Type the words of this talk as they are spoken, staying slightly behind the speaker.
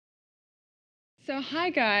So hi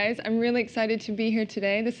guys, I'm really excited to be here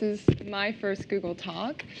today. This is my first Google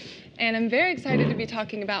Talk, and I'm very excited to be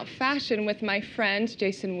talking about fashion with my friend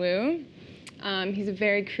Jason Wu. He's a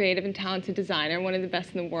very creative and talented designer, one of the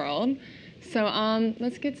best in the world. So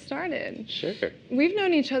let's get started. Sure. We've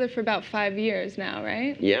known each other for about 5 years now,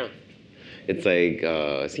 right? Yeah. It's like,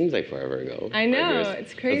 it seems like forever ago. I know, 5 years.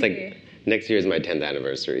 it's crazy. It's like, next year is my 10th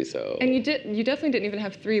anniversary, so. And you definitely didn't even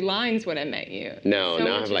have 3 lines when I met you. No, So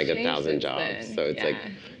now I much have like has 1,000 changed jobs. since then. So it's like,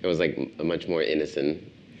 it was like a much more innocent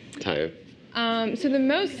time. So the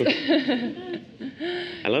most...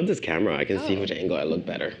 I love this camera. I can see which angle I look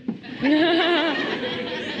better. He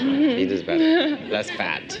does better. Less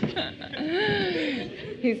fat.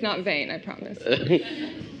 He's not vain, I promise.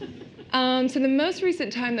 So the most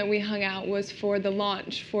recent time that we hung out was for the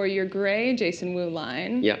launch for your gray Jason Wu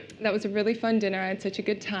line. Yeah. That was a really fun dinner. I had such a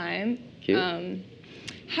good time. Cute.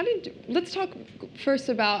 Let's talk first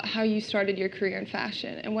about how you started your career in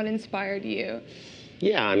fashion and what inspired you.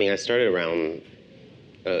 Yeah, I mean, I started around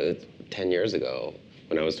 10 years ago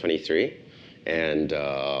when I was 23. And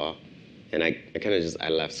I kind of I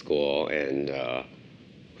left school, and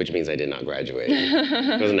which means I did not graduate.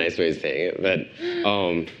 It was a nice way of saying it. But,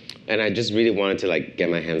 and I just really wanted to like get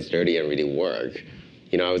my hands dirty and really work.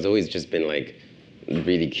 You know, I was always just been like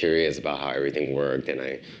really curious about how everything worked, and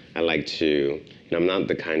I like to, you know, I'm not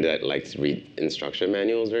the kind that likes to read instruction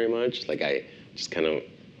manuals very much. Like I just kind of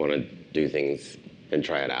want to do things and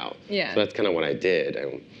try it out. Yeah. So that's kind of what I did.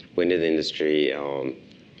 I went into the industry,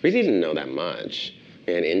 really didn't know that much.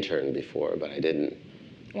 I had interned before, but I didn't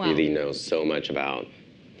really know so much about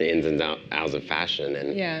the ins and outs of fashion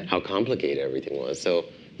and how complicated everything was. So,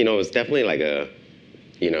 you know, it was definitely like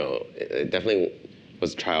it definitely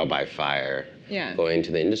was trial by fire going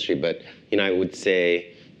into the industry. But, you know, I would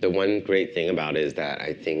say the one great thing about it is that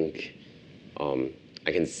I think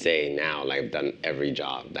I can say now, like, I've done every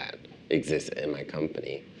job that exists in my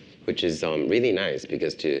company, which is really nice,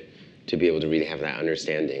 because to be able to really have that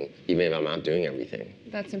understanding, even if I'm not doing everything.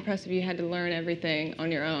 That's impressive. You had to learn everything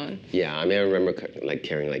on your own. Yeah, I mean, I remember like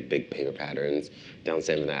carrying like big paper patterns down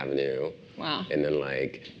 7th Avenue. Wow. And then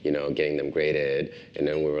like, you know, getting them graded. And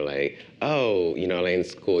then we were like, oh, you know, like in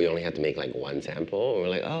school, you only have to make like 1 sample. And we're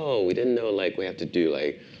like, oh, we didn't know like we have to do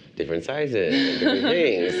like different sizes and different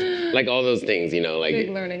things. Like all those things, you know, like. Big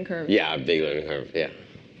learning curve. Yeah, big learning curve, yeah.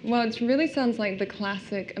 Well, it really sounds like the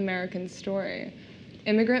classic American story.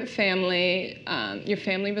 Immigrant family, your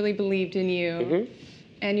family really believed in you,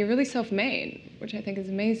 and you're really self-made, which I think is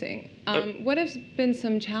amazing. What have been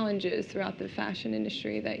some challenges throughout the fashion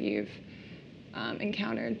industry that you've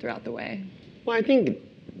encountered throughout the way? Well, I think,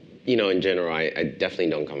 you know, in general, I definitely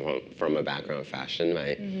don't come from a background of fashion.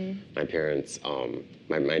 My parents,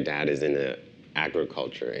 my dad is in the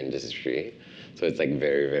agriculture industry, so it's like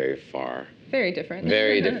very, very far. Very different.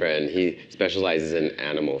 Very different. He specializes in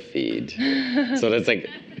animal feed. So that's like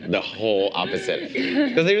the whole opposite.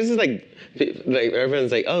 Because there's just like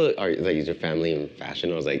everyone's like, oh, is your family in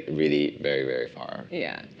fashion? I was like really very, very far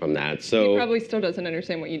from that. So he probably still doesn't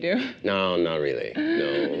understand what you do. No, not really.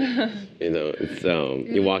 No. You know, it's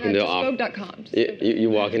you walk into the office. You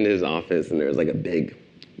walk into his office and there's like a big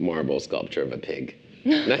marble sculpture of a pig.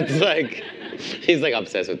 That's like, he's like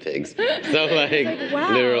obsessed with pigs. So like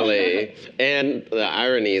wow. Literally. And the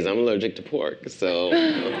irony is I'm allergic to pork, so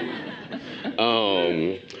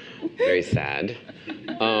very sad.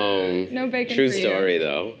 No bacon. True story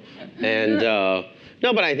though. And no,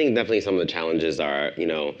 but I think definitely some of the challenges are, you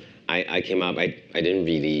know, I came up, I didn't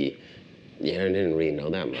really know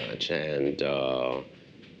that much, and you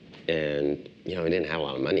know, I didn't have a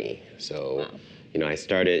lot of money, so. You know, I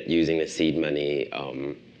started using the seed money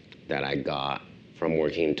that I got from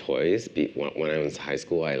working in toys. When I was in high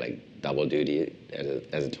school, I like double duty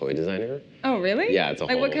as a toy designer. Oh, really? Yeah, it's a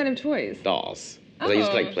whole. Like what kind of toys? Dolls. Oh. I used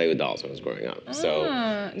to like play with dolls when I was growing up.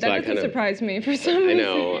 That doesn't surprise me for some reason. I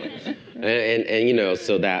know, and you know,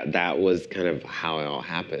 so that was kind of how it all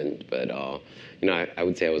happened. But you know, I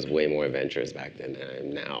would say I was way more adventurous back then than I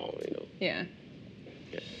am now. You know. Yeah.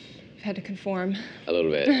 You've had to conform. A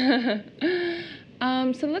little bit.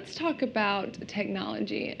 So let's talk about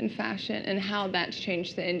technology and fashion and how that's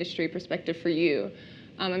changed the industry perspective for you.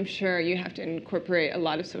 I'm sure you have to incorporate a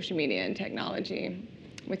lot of social media and technology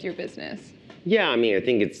with your business. Yeah, I mean, I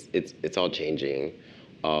think it's all changing.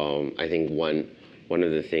 I think one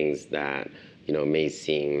of the things that, you know, may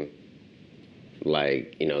seem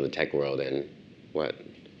like, you know, the tech world and what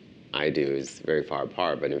I do is very far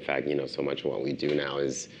apart, but in fact, you know, so much of what we do now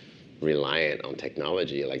is reliant on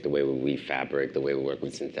technology, like the way we weave fabric, the way we work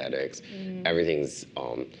with synthetics. Everything's,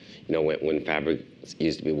 when fabrics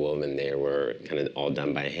used to be woven, they were kind of all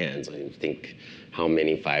done by hand. So you think how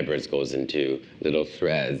many fibers goes into little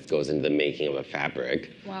threads, goes into the making of a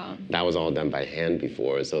fabric. Wow. That was all done by hand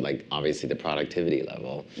before. So like obviously the productivity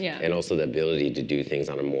level and also the ability to do things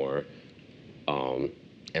on a more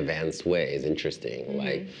advanced way is interesting.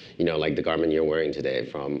 Like, like the garment you're wearing today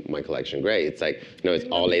from my collection, Gray, it's like, it's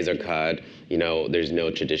all laser cut, there's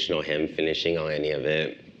no traditional hem finishing on any of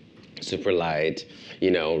it. Super light,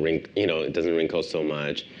 it doesn't wrinkle so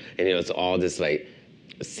much. And it's all this like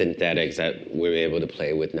synthetics that we're able to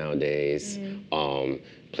play with nowadays,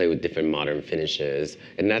 play with different modern finishes.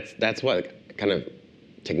 And that's what kind of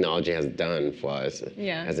technology has done for us.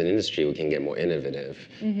 As an industry, we can get more innovative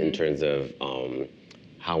in terms of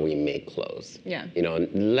how we make clothes.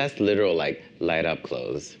 Less literal like light up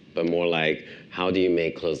clothes, but more like how do you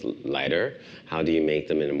make clothes lighter? How do you make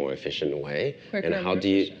them in a more efficient way? Quicker, and how do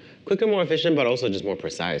you quicker, more efficient, but also just more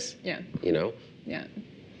precise. Yeah. Yeah.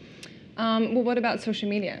 Well, what about social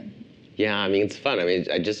media? Yeah, I mean, it's fun. I mean,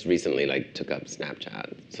 I just recently like took up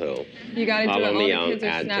Snapchat, so you got to do it. All the kids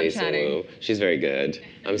are Snapchatting. She's very good.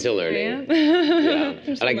 I'm still learning. Yeah.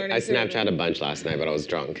 I Snapchat a bunch last night, but I was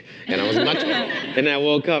drunk, and I was and I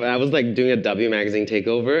woke up and I was like doing a W magazine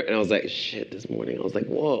takeover, and I was like, shit. This morning I was like,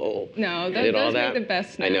 whoa. No, those were the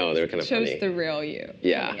best snaps. I know, they were kind of funny. Shows the real you.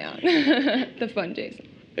 Yeah. The fun Jason.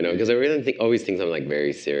 Because I really always think I'm like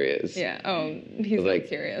very serious. Yeah. Oh, he's not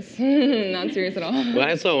serious. Not serious at all. Well,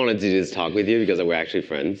 that's why I wanted to do this talk with you because we're actually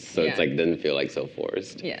friends, so it's like didn't feel like so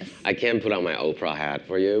forced. Yes. I can put on my Oprah hat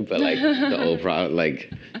for you, but like the Oprah, like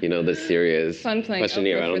the serious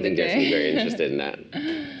questionnaire. I don't think Jason's very interested in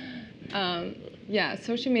that. Yeah,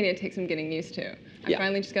 social media takes some getting used to. I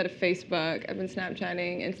finally just got a Facebook. I've been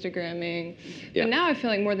Snapchatting, Instagramming. But now I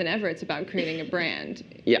feel like more than ever it's about creating a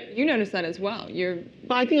brand. Yeah. You notice that as well. Well,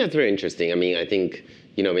 I think that's very interesting. I mean, I think,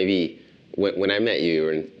 maybe when I met you, you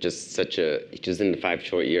were just in the 5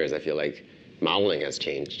 short years, I feel like modeling has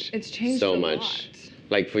changed. It's changed so a much. lot.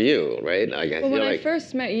 Like for you, right? Like, when I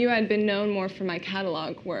first met you, I'd been known more for my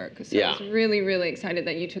catalog work. So I was really, really excited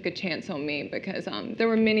that you took a chance on me because there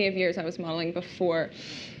were many of years I was modeling before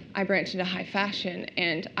I branched into high fashion,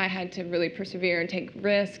 and I had to really persevere and take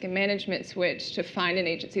risk and management switch to find an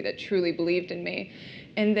agency that truly believed in me.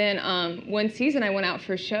 And then one season I went out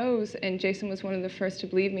for shows, and Jason was one of the first to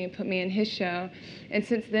believe me and put me in his show. And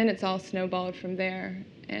since then, it's all snowballed from there.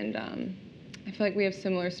 And I feel like we have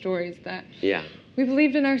similar stories that we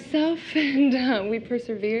believed in ourselves and we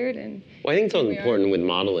persevered. And well, I think it's so important with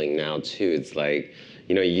modeling now too. It's like,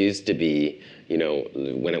 it used to be,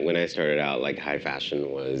 when I started out, like high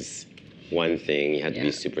fashion was one thing. You had to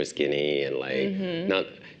be super skinny and like not,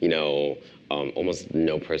 almost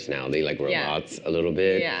no personality, like robots a little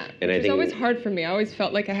bit. Yeah, and it was always hard for me. I always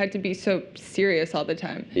felt like I had to be so serious all the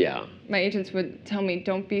time. Yeah. My agents would tell me,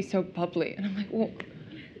 don't be so bubbly. And I'm like, well,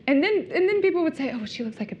 and then people would say, oh, she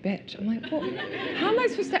looks like a bitch. I'm like, well, how am I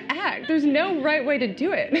supposed to act? There's no right way to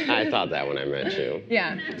do it. I thought that when I met you.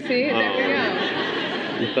 Yeah, see, there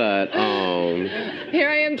we go. But, here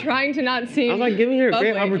I am trying to not seem I was like, giving her a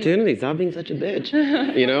great opportunity. Stop being such a bitch.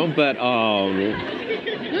 But,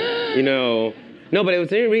 no, but it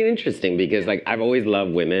was really interesting because, like, I've always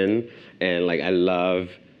loved women, and, like, I love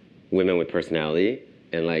women with personality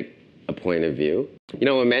and, like, a point of view. When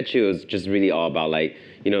I met you, it was just really all about, like,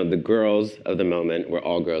 the girls of the moment were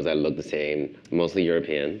all girls that looked the same, mostly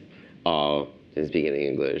European, all didn't speak any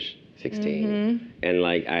English. 16. And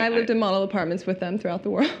like I lived in model apartments with them throughout the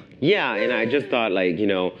world. Yeah, and I just thought like,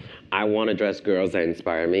 I want to dress girls that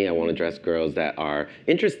inspire me. I want to dress girls that are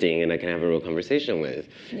interesting and I can have a real conversation with.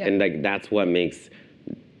 Yeah. And like that's what makes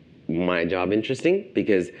my job interesting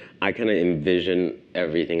because I kind of envision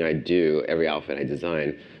everything I do, every outfit I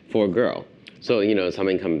design for a girl. So,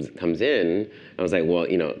 someone comes in, I was like, well,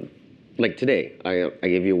 like today, I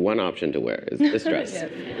gave you one option to wear, is this dress.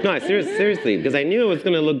 Yes. No, seriously, because I knew it was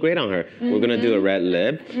going to look great on her. We're going to do a red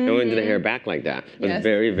lip, and we're going to do the hair back like that. It was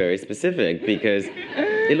very, very specific because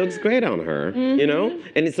it looks great on her,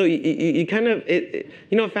 And so you kind of,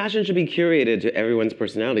 fashion should be curated to everyone's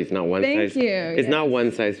personality. It's not one size. It's not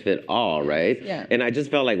one size fit all, right? Yeah. And I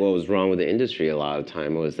just felt like what was wrong with the industry a lot of the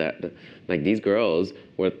time was that, like, these girls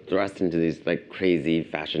were thrust into these like crazy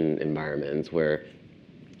fashion environments where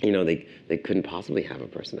they couldn't possibly have a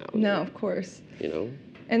personality. No, of course.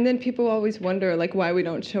 And then people always wonder, like, why we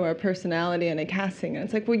don't show our personality in a casting. And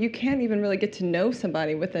it's like, well, you can't even really get to know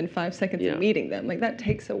somebody within 5 seconds of meeting them. Like, that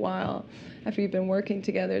takes a while after you've been working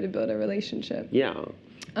together to build a relationship. Yeah.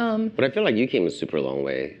 But I feel like you came a super long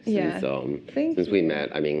way since we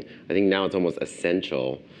met. I mean, I think now it's almost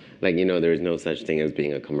essential. Like, there's no such thing as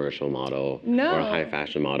being a commercial model or a high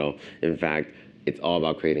fashion model. In fact, it's all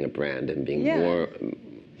about creating a brand and being more,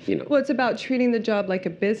 Well, it's about treating the job like a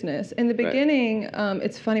business. In the beginning,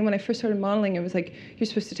 it's funny, when I first started modeling, it was like, you're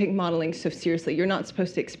supposed to take modeling so seriously. You're not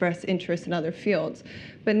supposed to express interest in other fields.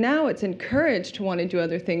 But now it's encouraged to want to do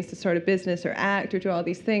other things, to start a business or act or do all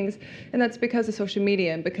these things. And that's because of social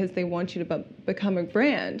media and because they want you to become a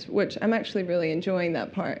brand, which I'm actually really enjoying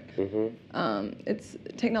that part.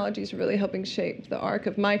 Technology is really helping shape the arc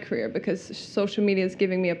of my career because social media is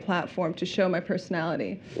giving me a platform to show my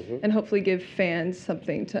personality and hopefully give fans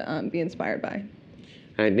something to be inspired by.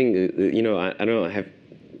 I think, I don't know if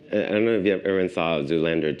everyone saw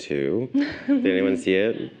Zoolander 2. Did anyone see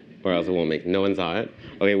it? Or else it won't make, no one saw it?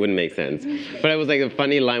 Okay, it wouldn't make sense. But it was like a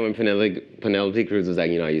funny line when Penelope Cruz was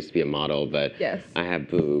like, I used to be a model, but I have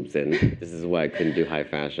boobs, and this is why I couldn't do high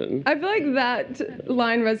fashion. I feel like that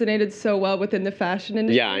line resonated so well within the fashion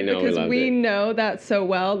industry. Yeah, I know, because we know that so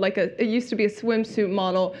well. Like, it used to be a swimsuit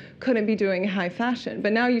model couldn't be doing high fashion,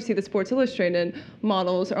 but now you see the Sports Illustrated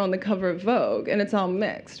models are on the cover of Vogue, and it's all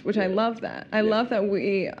mixed, which I love that. I love that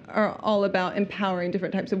we are all about empowering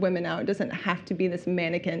different types of women now. It doesn't have to be this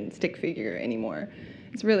mannequin stick figure anymore.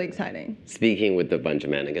 It's really exciting. Speaking with a bunch of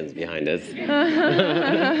mannequins behind us.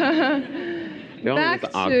 Back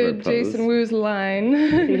to Jason Wu's line.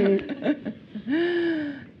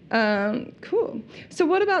 Cool. So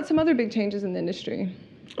what about some other big changes in the industry?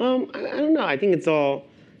 I don't know. I think it's all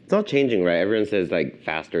changing, right? Everyone says like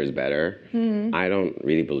faster is better. I don't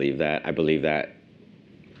really believe that. I believe that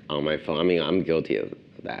on my phone. I mean, I'm guilty of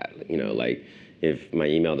that. Like, if my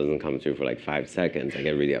email doesn't come through for like 5 seconds, I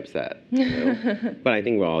get really upset. But I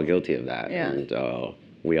think we're all guilty of that. Yeah. And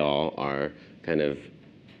we all are kind of,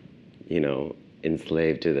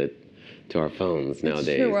 enslaved to our phones nowadays.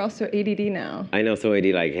 It's true. We're also ADD now. I know, so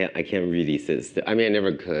ADD, like, I can't really sit still. I mean, I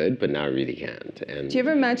never could, but now I really can't. And do you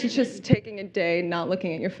ever imagine just taking a day not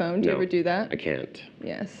looking at your phone? Do you ever do that? I can't.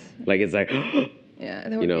 Yes. Like, it's like, yeah,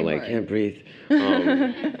 that would be like, hard. Can't breathe.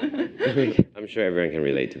 I'm sure everyone can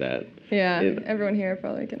relate to that. Yeah, everyone here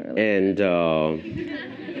probably can relate. And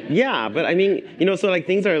yeah, but I mean, so like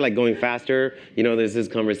things are like going faster. There's this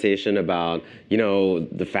conversation about,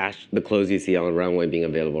 the clothes you see on the runway being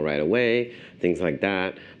available right away, things like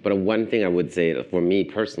that. But one thing I would say for me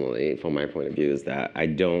personally, from my point of view, is that I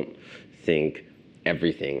don't think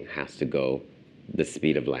everything has to go the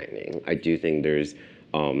speed of lightning. I do think there's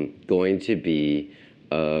going to be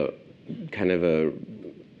kind of a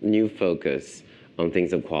new focus on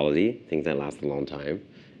things of quality, things that last a long time,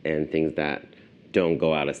 and things that don't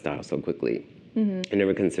go out of style so quickly. I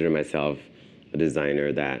never consider myself a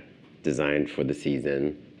designer that designed for the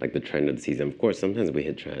season, like the trend of the season. Of course, sometimes we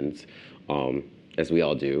hit trends, as we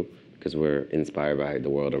all do, because we're inspired by the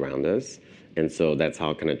world around us. And so that's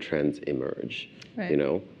how kind of trends emerge, right.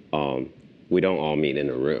 We don't all meet in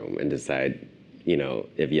a room and decide,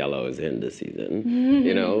 if yellow is in this season.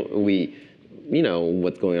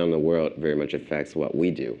 What's going on in the world very much affects what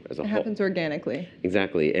we do as a whole. It happens organically.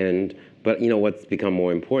 Exactly. But what's become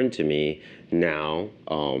more important to me now,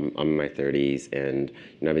 I'm in my 30s, and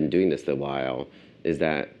I've been doing this a while, is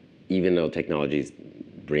that even though technology is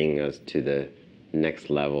bringing us to the next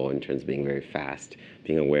level in terms of being very fast,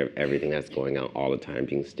 being aware of everything that's going on all the time,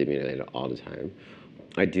 being stimulated all the time,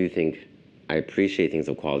 I do think I appreciate things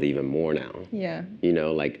of quality even more now. Yeah.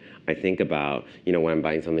 Like I think about, when I'm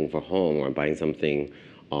buying something for home or I'm buying something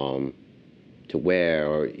to wear,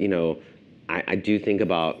 or, I do think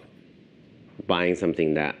about buying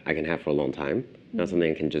something that I can have for a long time, not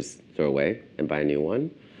something I can just throw away and buy a new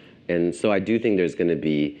one. And so I do think there's going to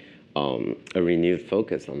be a renewed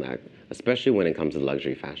focus on that, especially when it comes to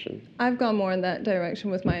luxury fashion. I've gone more in that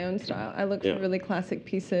direction with my own style. I look for really classic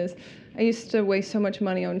pieces. I used to waste so much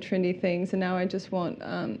money on trendy things, and now I just want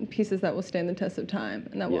pieces that will stand the test of time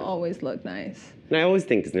and that will always look nice. And I always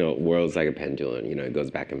think, the world's like a pendulum, it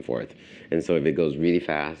goes back and forth. And so if it goes really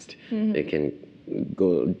fast, it can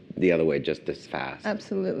go the other way just as fast.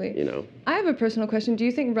 Absolutely. I have a personal question. Do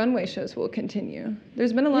you think runway shows will continue?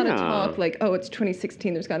 There's been a lot of talk like, oh, it's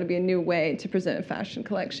 2016, there's got to be a new way to present a fashion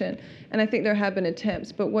collection. And I think there have been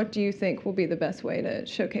attempts, but what do you think will be the best way to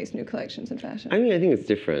showcase new collections in fashion? I mean, I think it's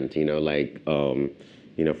different, for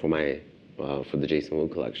the Jason Wu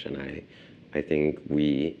collection, I think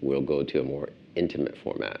we will go to a more intimate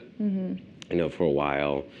format. For a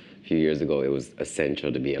while, a few years ago, it was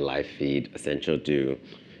essential to be a live feed, essential to,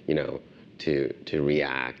 to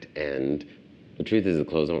react. And the truth is the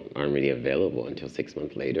clothes aren't really available until 6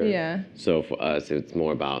 months later. Yeah. So for us, it's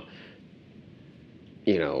more about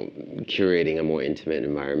you know, curating a more intimate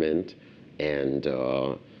environment and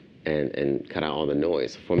cut out all the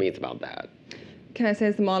noise. For me, it's about that. Can I say,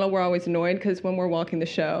 as the model, we're always annoyed because when we're walking the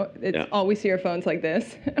show, it's all we see our phones like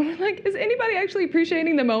this. And we're like, is anybody actually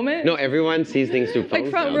appreciating the moment? No, everyone sees things through phones.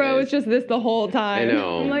 Like front row is just this the whole time. I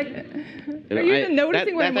know. I'm like, are you even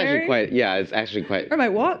noticing what I'm wearing? It's actually quite. Or my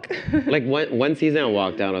walk. Like one season I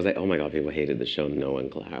walked down, I was like, oh my God, people hated the show. No one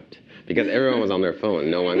clapped. Because everyone was on their phone.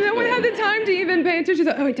 No one had the time to even pay attention.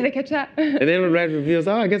 Like, oh wait, did I catch that? And then when read reviews,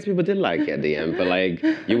 I guess people did like it at the end, but like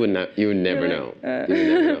you would never know. You would never know.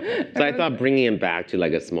 So I thought bringing it back to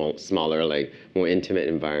like a smaller, like more intimate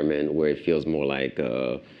environment where it feels more like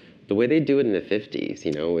the way they do it in the 50s,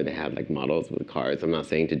 you know, where they have like models with cars. I'm not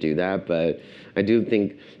saying to do that, but I do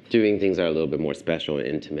think doing things that are a little bit more special and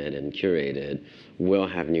intimate and curated will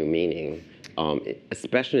have new meaning.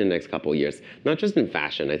 Especially in the next couple of years, not just in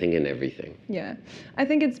fashion, I think in everything. Yeah, I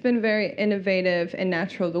think it's been very innovative and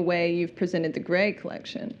natural the way you've presented the Grey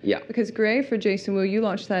collection. Yeah. Because Grey for Jason Wu, you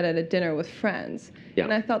launched that at a dinner with friends. Yeah.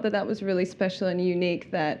 And I thought that was really special and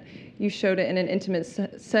unique that you showed it in an intimate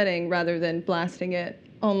setting rather than blasting it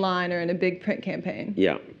online or in a big print campaign.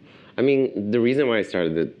 Yeah. I mean, the reason why I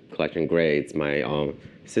started the collection Grey, it's my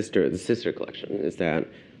the sister collection, is that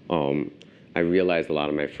I realized a lot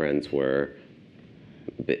of my friends were,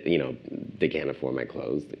 you know, they can't afford my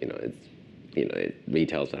clothes. It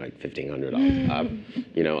retails at like $1,500 up.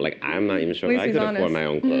 You know, like I'm not even sure if I could afford my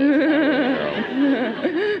own clothes.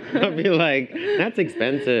 I'd be like, that's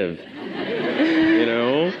expensive. You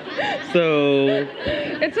know, so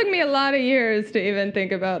it took me a lot of years to even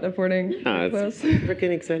think about affording clothes. It's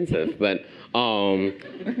freaking expensive, but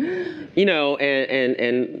you know,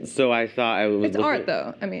 and so I thought I was. It's art,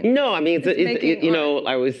 though. I mean. No, I mean it's you know, art.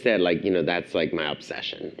 I always said like, you know, that's like my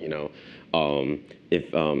obsession. You know,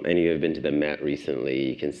 if any of you have been to the Met recently,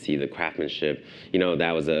 you can see the craftsmanship. You know,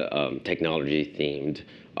 that was a technology themed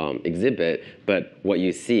exhibit, but what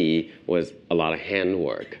you see was a lot of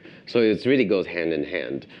handwork. So it really goes hand in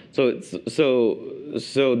hand. So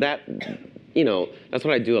that, you know, that's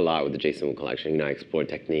what I do a lot with the Jason Wu collection. You know, I explore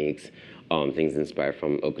techniques, things inspired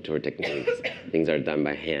from haute couture techniques, things that are done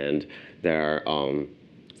by hand.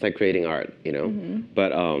 It's like creating art, you know. Mm-hmm.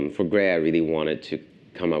 But for Grey, I really wanted to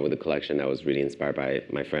come up with a collection that was really inspired by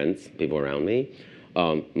my friends, people around me.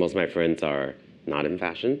 Most of my friends are not in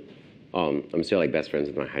fashion. I'm still like best friends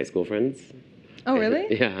with my high school friends. Oh,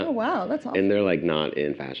 really? Yeah. Oh, wow, that's awesome. And they're like not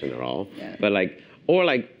in fashion at all. Yeah. But like, or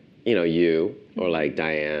like, you know, you, or like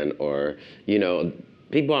Diane, or, you know,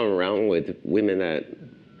 people I'm around with, women that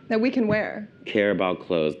we can wear. Care about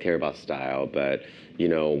clothes, care about style, but, you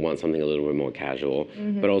know, want something a little bit more casual,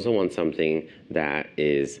 but also want something that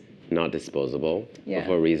is not disposable, but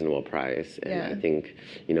for a reasonable price. And I think,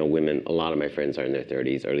 you know, women, a lot of my friends are in their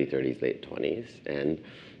 30s, early 30s, late 20s, and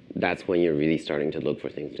that's when you're really starting to look for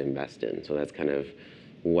things to invest in. So that's kind of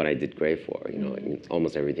what I did Grey for. You know, I mean,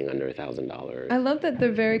 almost everything under $1,000. I love that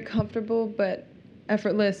they're very comfortable, but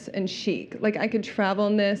effortless and chic. Like I could travel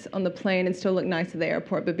in this on the plane and still look nice at the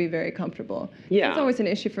airport, but be very commercial. Yeah. It's always an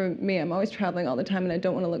issue for me. I'm always traveling all the time, and I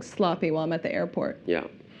don't want to look sloppy while I'm at the airport. Yeah,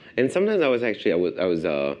 and sometimes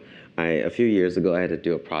a few years ago, I had to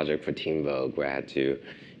do a project for Teen Vogue where I had to,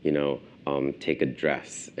 you know, take a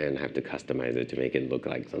dress and have to customize it to make it look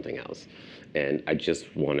like something else. And I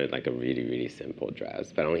just wanted like a really, really simple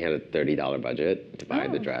dress, but I only had a $30 budget to buy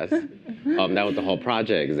the dress. That was the whole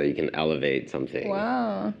project, is that you can elevate something.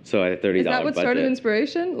 Wow. So I had a $30 budget. Is that what started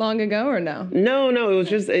Inspiration long ago, or no? No, it was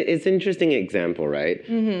just, it's an interesting example, right?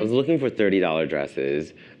 Mm-hmm. I was looking for $30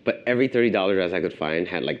 dresses, but every $30 dress I could find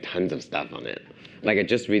had like tons of stuff on it. Like I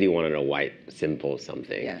just really wanted a white, simple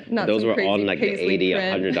something. Yeah, not those were crazy all in like the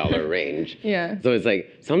 $80, $100 range. Yeah. So it's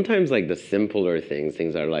like sometimes like the simpler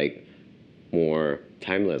things are like more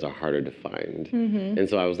timeless, are harder to find. Mm-hmm. And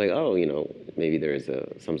so I was like, oh, you know, maybe there is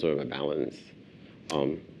some sort of a balance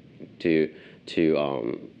to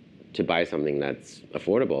buy something that's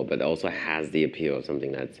affordable, but also has the appeal of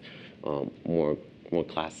something that's more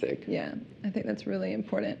classic. Yeah, I think that's really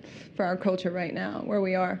important for our culture right now, where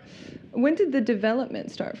we are. When did the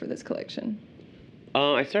development start for this collection?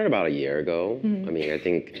 I started about a year ago. Mm-hmm. I mean, I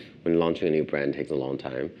think when launching a new brand takes a long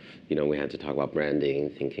time. You know, we had to talk about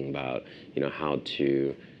branding, thinking about, you know, how to,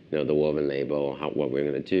 you know, the woven label, what we're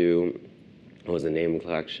going to do. What was the name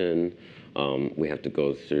collection? We have to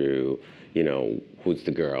go through, you know, who's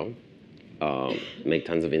the girl, make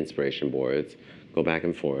tons of inspiration boards, go back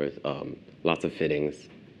and forth, lots of fittings,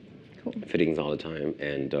 fittings all the time,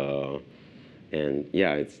 and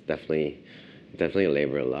yeah, it's definitely a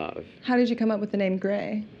labor of love. How did you come up with the name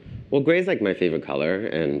Grey? Well, Grey is like my favorite color,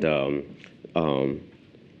 and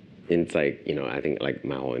it's like, you know, I think like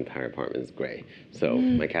my whole entire apartment is gray. So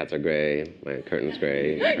my cats are gray, my curtain's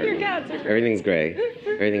gray. Your cats are gray. Everything's gray.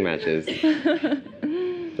 Everything matches.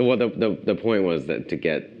 Well, the point was that to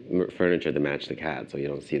get furniture to match the cat so you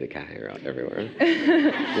don't see the cat hair out everywhere.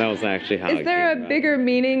 That was actually how Is there a bigger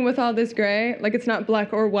meaning with all this gray? Like it's not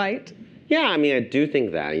black or white? Yeah, I mean, I do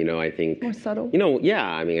think that, you know, I think... More subtle? You know, yeah,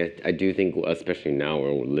 I mean, I do think, especially now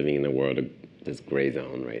we're living in a world of this gray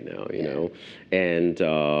zone right now, you know? And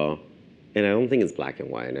I don't think it's black and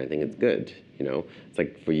white, and I think it's good, you know? It's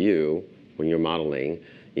like for you, when you're modeling,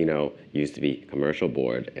 you know, used to be commercial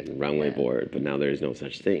board and runway board, but now there's no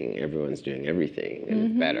such thing. Everyone's doing everything, and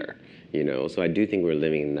it's better, you know? So I do think we're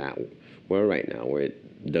living in that world right now where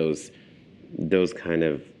those kind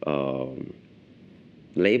of...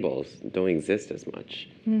 labels don't exist as much,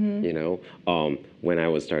 you know? When I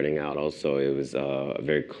was starting out also, it was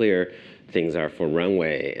very clear things are for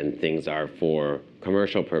runway and things are for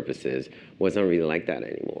commercial purposes. Wasn't really like that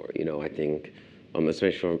anymore, you know? I think,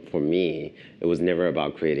 especially for me, it was never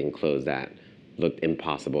about creating clothes that looked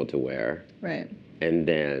impossible to wear. Right. And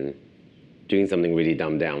then doing something really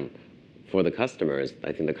dumbed down for the customers.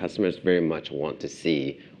 I think the customers very much want to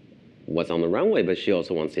see what's on the runway, but she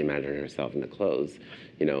also wants to imagine herself in the clothes,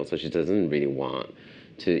 you know, so she doesn't really want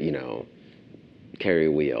to, you know, carry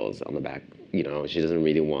wheels on the back, you know, she doesn't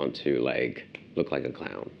really want to, like, look like a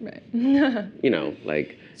clown. Right. You know,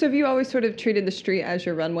 like... So have you always sort of treated the street as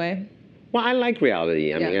your runway? Well, I like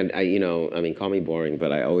reality. I mean, you know, I mean, call me boring,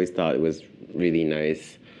 but I always thought it was really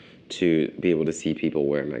nice to be able to see people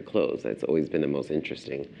wear my clothes. That's always been the most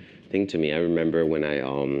interesting thing to me. I remember when I,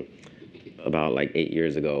 about like 8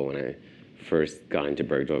 years ago when I first got into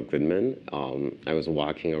Bergdorf Goodman, I was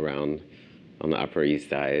walking around on the Upper East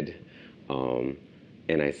Side,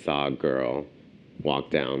 and I saw a girl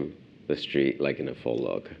walk down the street like in a full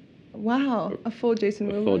look. Wow, a full Jason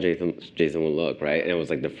Wu look. Full Jason Wu look, right? And it was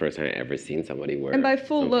like the first time I ever seen somebody wear. And by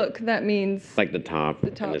full look, that means like the top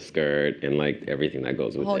and the skirt and like everything that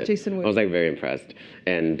goes with it. Jason Wu. I was like very impressed,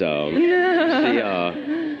 and she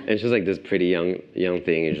was like this pretty young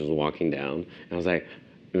thing, and she was walking down, and I was like,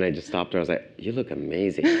 and I just stopped her. I was like, "You look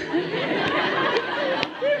amazing."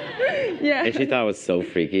 Yeah. And she thought it was so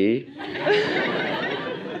freaky.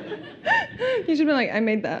 You should be like, I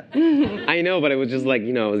made that. I know, but it was just like,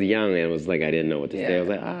 you know, I was young and it was like, I didn't know what to say. I was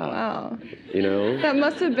like, wow. You know? That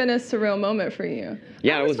must have been a surreal moment for you.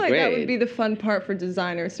 Yeah, it was great. That would be the fun part for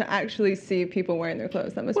designers, to actually see people wearing their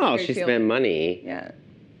clothes. That must be a great feeling. Spent money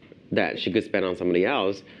that she could spend on somebody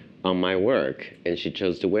else on my work, and she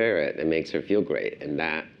chose to wear it. It makes her feel great, and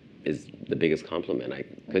that is the biggest compliment I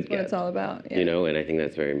could get. That's what it's all about. Yeah. You know, and I think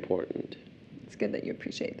that's very important. It's good that you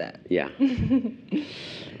appreciate that. Yeah.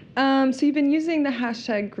 So you've been using the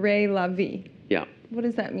hashtag Grey La Vie. Yeah. What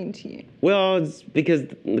does that mean to you? Well, it's because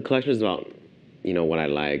the collection is about, you know, what I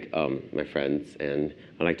like, my friends, and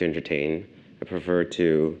I like to entertain. I prefer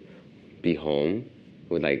to be home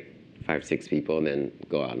with like 5, 6 people and then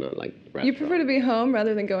go out and like restaurant. You prefer to be home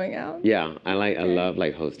rather than going out? Yeah, I love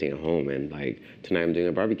like hosting at home, and like tonight I'm doing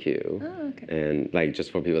a barbecue. Oh, okay. And like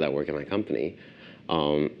just for people that work in my company.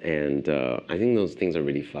 I think those things are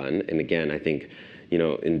really fun. And again, I think, you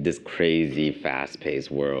know, in this crazy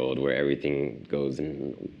fast-paced world where everything goes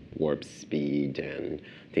in warp speed and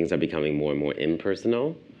things are becoming more and more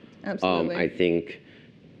impersonal. Absolutely. I think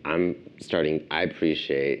I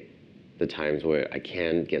appreciate the times where I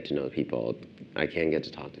can get to know people, I can get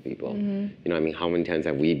to talk to people. You know, I mean, how many times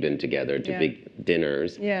have we been together to big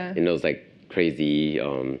dinners in those like crazy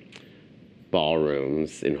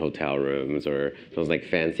ballrooms in hotel rooms, or those like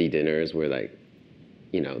fancy dinners where like,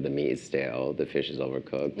 you know, the meat is stale, the fish is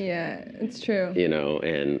overcooked. Yeah, it's true. You know,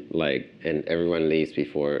 and everyone leaves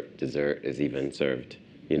before dessert is even served,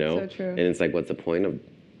 you know? So true. And it's like, what's the point of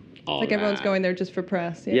all that? Like everyone's going there just for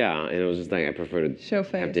press. Yeah, and it was just like, I prefer to show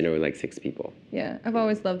face. Have dinner with like 6 people. Yeah, I've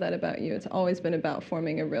always loved that about you. It's always been about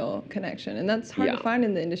forming a real connection, and that's hard to find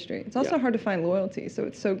in the industry. It's also hard to find loyalty, so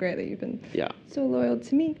it's so great that you've been so loyal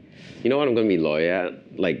to me. You know what I'm going to be loyal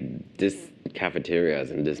at? Like, this cafeteria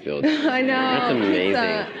is in this building. I know. That's amazing.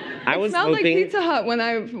 Pizza. It smelled like Pizza Hut when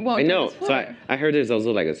I walked I know. on this floor. So I heard there's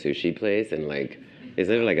also like a sushi place, and like, is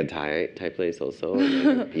there like a Thai place also?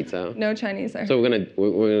 Like pizza? No Chinese. So we're gonna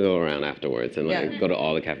go around afterwards and like go to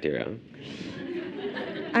all the cafeteria.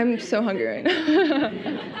 I'm so hungry right now.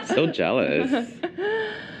 So jealous.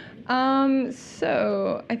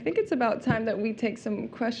 So I think it's about time that we take some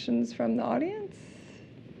questions from the audience.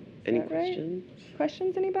 Any questions? Right?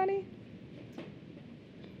 Questions, anybody?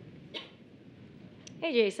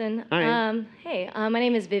 Hey, Jason. Hi. Hey, my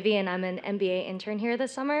name is Vivian. I'm an MBA intern here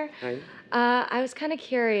this summer. Hi. I was kind of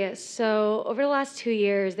curious. So, over the last 2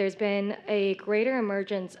 years, there's been a greater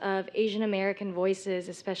emergence of Asian American voices,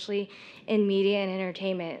 especially in media and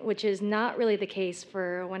entertainment, which is not really the case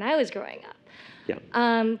for when I was growing up.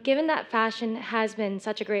 Yeah. Given that fashion has been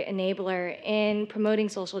such a great enabler in promoting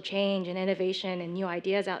social change and innovation and new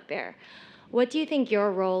ideas out there, what do you think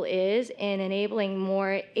your role is in enabling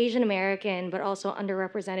more Asian American but also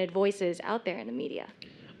underrepresented voices out there in the media?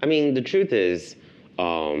 I mean, the truth is,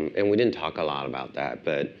 and we didn't talk a lot about that,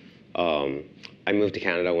 but I moved to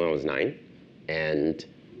Canada when I was 9, and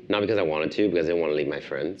not because I wanted to, because I didn't want to leave my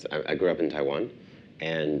friends. I grew up in Taiwan,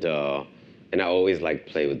 and I always like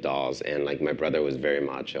play with dolls, and like my brother was very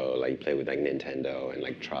macho, like play with like Nintendo and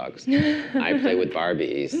like trucks. I play with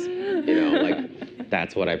Barbies, you know, like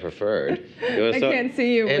that's what I preferred. I can't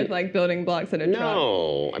see you with like building blocks in a truck.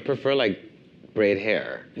 No, I prefer like braid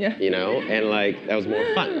hair, yeah. you know, and like that was more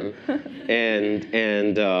fun,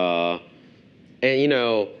 and you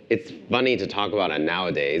know, it's funny to talk about it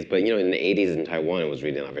nowadays, but you know, in the 80s in Taiwan, it was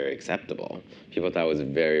really not very acceptable. People thought it was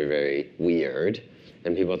very, very weird,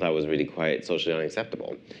 and people thought it was really quite socially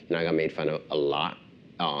unacceptable. You know, I got made fun of a lot,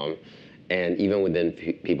 and even within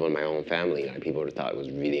people in my own family, like, people thought it was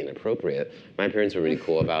really inappropriate. My parents were really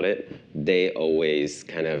cool about it. They always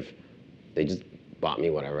they just bought me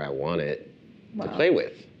whatever I wanted to play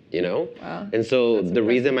with, you know? Wow. And so That's the impressive.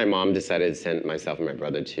 reason my mom decided to send myself and my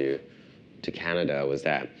brother to Canada was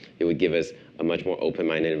that it would give us a much more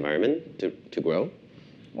open-minded environment to grow.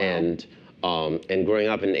 Wow. And growing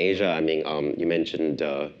up in Asia, I mean, you mentioned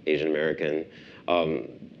Asian American.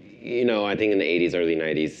 You know, I think in the 80s, early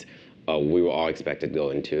 90s, we were all expected to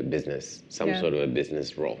go into business, some sort of a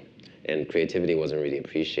business role. And creativity wasn't really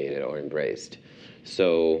appreciated or embraced.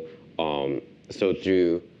 So, so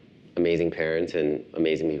through amazing parents and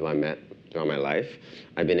amazing people I met throughout my life,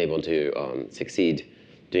 I've been able to succeed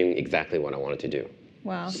doing exactly what I wanted to do.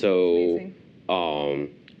 Wow. So,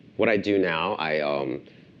 what I do now,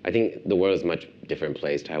 I think the world is a much different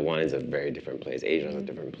place. Taiwan is a very different place. Asia is a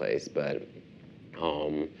different place. But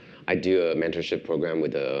I do a mentorship program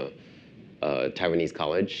with a Taiwanese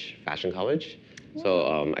college, fashion college. Wow.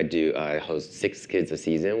 So I host 6 kids a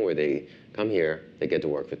season where they come here. They get to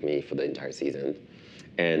work with me for the entire season.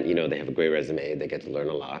 And you know, they have a great resume. They get to learn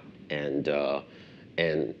a lot. And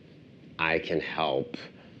I can help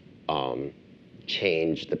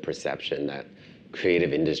change the perception that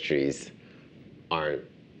creative industries aren't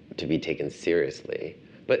to be taken seriously.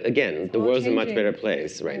 But again, the world's a much better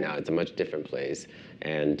place right now. It's a much different place,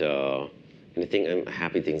 and I think I'm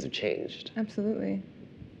happy things have changed. Absolutely.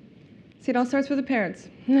 See, it all starts with the parents.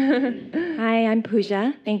 Hi, I'm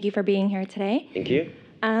Pooja. Thank you for being here today. Thank you.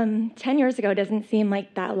 10 years ago doesn't seem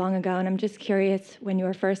like that long ago, and I'm just curious, when you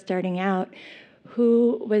were first starting out,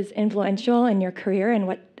 who was influential in your career, and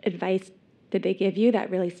what advice did they give you that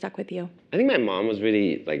really stuck with you? I think my mom was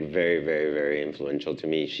really like very, very, very influential to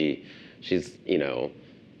me. She's you know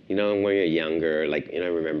when you're younger, like, you know, I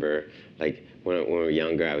remember like when we were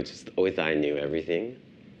younger, I was just always thought I knew everything.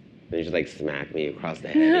 And you just like smack me across the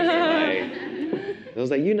head. And like, I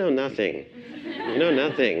was like, you know nothing. You know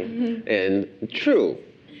nothing. And true.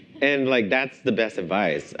 And like that's the best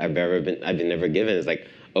advice I've been ever given. Is like,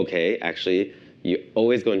 okay, actually, you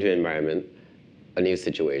always go into an environment, a new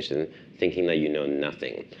situation, thinking that you know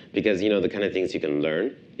nothing. Because you know the kind of things you can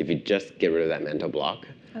learn if you just get rid of that mental block.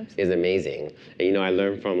 Absolutely. Is amazing. And you know, I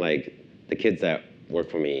learned from like the kids that work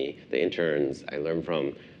for me, the interns. I learned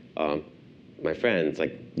from my friends,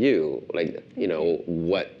 like you, like, you know,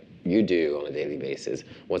 what you do on a daily basis,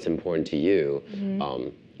 what's important to you. Mm-hmm.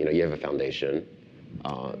 You know, you have a foundation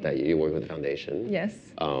that you work with a foundation. Yes.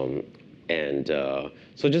 So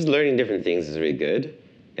just learning different things is really good,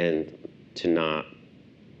 and to not,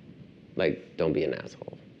 like, don't be an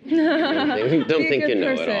asshole. don't think you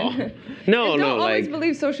know it all. No, don't always like,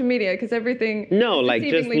 believe social media, because everything is like,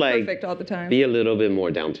 just like perfect all the time. Be a little bit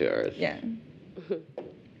more down to earth. Yeah.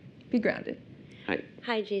 Be grounded.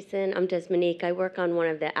 Hi, Jason. I'm Desmonique. I work on one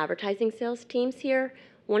of the advertising sales teams here.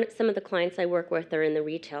 Some of the clients I work with are in the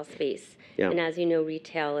retail space. Yeah. And as you know,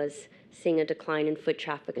 retail is seeing a decline in foot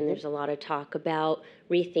traffic, and there's a lot of talk about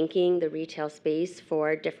rethinking the retail space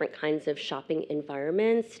for different kinds of shopping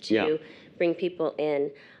environments to bring people in.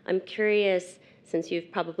 I'm curious, since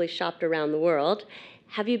you've probably shopped around the world,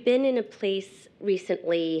 have you been in a place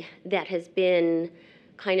recently that has been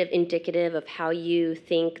kind of indicative of how you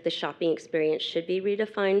think the shopping experience should be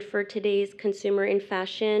redefined for today's consumer in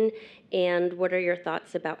fashion? And what are your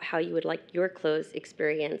thoughts about how you would like your clothes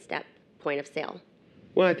experienced at point of sale?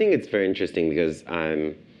 Well, I think it's very interesting because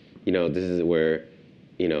you know, this is where,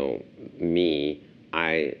 you know,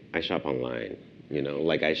 I shop online, you know,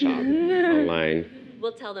 like I shop online.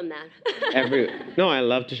 We'll tell them that. No, I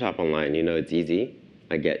love to shop online. You know, it's easy.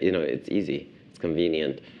 It's easy. It's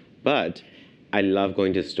convenient. But I love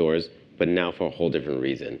going to stores, but now for a whole different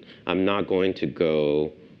reason. I'm not going to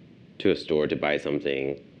go to a store to buy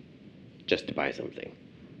something just to buy something.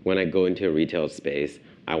 When I go into a retail space,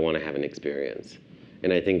 I want to have an experience.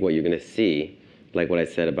 And I think what you're going to see, like what I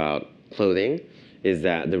said about clothing, is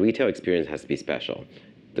that the retail experience has to be special.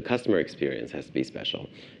 The customer experience has to be special.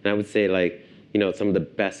 And I would say, like, you know, some of the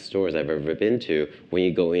best stores I've ever been to, when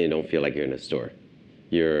you go in, you don't feel like you're in a store.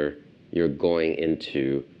 You're going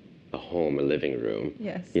into a home, a living room.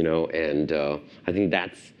 Yes. You know, and I think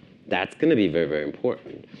that's going to be very, very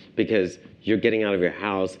important, because you're getting out of your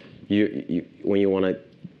house. When you want to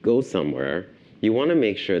go somewhere, you want to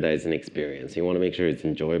make sure that it's an experience. You want to make sure it's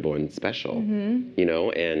enjoyable and special. You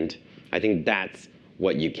know, and I think that's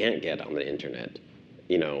what you can't get on the internet.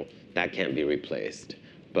 You know, that can't be replaced.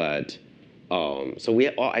 But so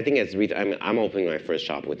I think as retail, I'm opening my first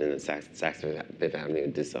shop within the Saks Fifth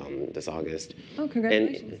Avenue this August. Oh,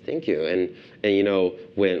 congratulations! And thank you. And you know,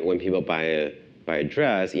 when people buy a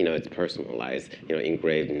dress, you know, it's personalized, you know,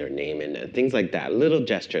 engraved in their name and things like that. Little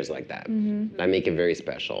gestures like that. I make it very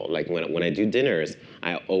special. Like when I do dinners,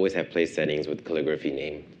 I always have place settings with calligraphy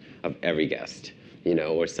name of every guest, you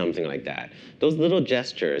know, or something like that. Those little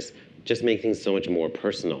gestures just make things so much more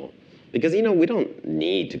personal, because, you know, we don't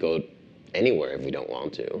need to go anywhere if we don't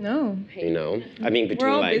want to. No. You know? I mean, between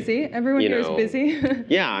we're all like, busy. Everyone here is busy.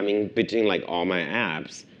 Yeah, I mean, between like all my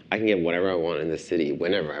apps, I can get whatever I want in the city,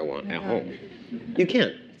 whenever I want at home. You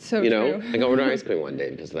can't. So you know, true. I got order ice cream one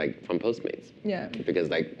day, just like from Postmates. Yeah. Because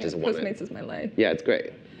like just want it. Postmates is my life. Yeah, it's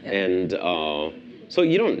great. Yeah. And so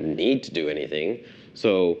you don't need to do anything.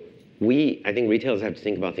 So I think retailers have to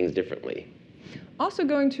think about things differently. Also,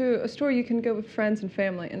 going to a store, you can go with friends and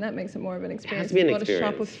family, and that makes it more of an experience. It has to be an you go experience.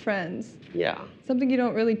 to shop with friends. Yeah. Something you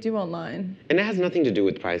don't really do online. And it has nothing to do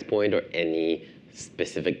with price point or any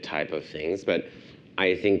specific type of things, but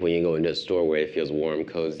I think when you go into a store where it feels warm,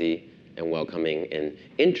 cozy, and welcoming and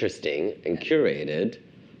interesting and curated,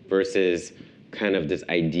 versus kind of this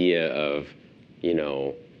idea of, you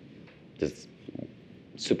know, this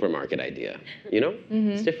supermarket idea, you know?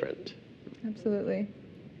 It's different. Absolutely.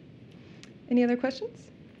 Any other questions?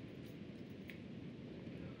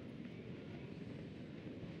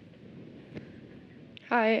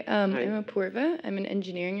 Hi, I'm Apurva. I'm an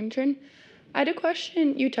engineering intern. I had a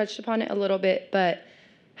question. You touched upon it a little bit, but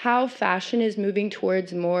how fashion is moving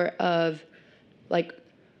towards more of like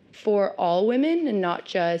for all women and not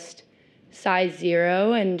just size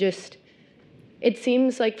 0, and just it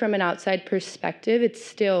seems like from an outside perspective, it's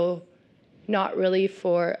still not really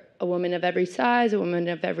for a woman of every size, a woman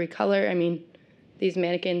of every color. I mean, these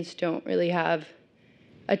mannequins don't really have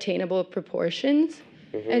attainable proportions.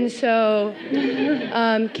 And so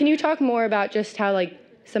can you talk more about just how like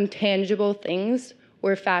some tangible things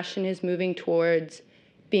where fashion is moving towards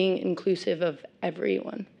being inclusive of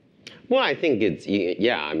everyone? Well, I think it's,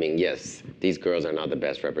 yeah, I mean, yes, these girls are not the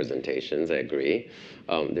best representations, I agree.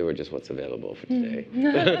 They were just what's available for today.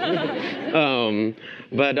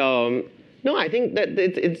 No, I think that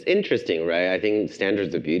it's interesting, right? I think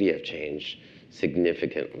standards of beauty have changed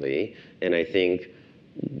significantly, and I think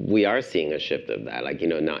we are seeing a shift of that. Like, you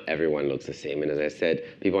know, not everyone looks the same, and as I said,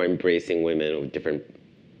 people are embracing women with different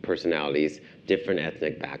personalities, different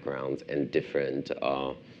ethnic backgrounds, and different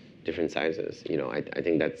sizes. You know, I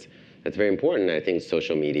think that's very important. I think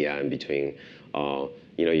social media and between,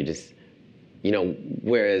 you know, you just, you know,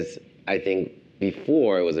 whereas I think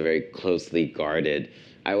before it was a very closely guarded,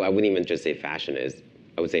 I wouldn't even just say fashion is,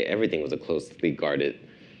 I would say everything was a closely guarded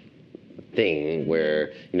thing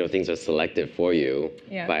where, you know, things are selected for you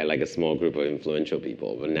by like a small group of influential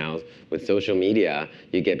people. But now with social media,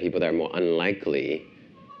 you get people that are more unlikely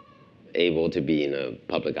able to be in a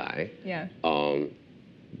public eye.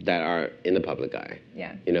 That are in the public eye.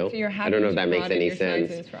 You know? So you're I don't know if that makes any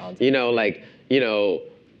sense. You know, like, you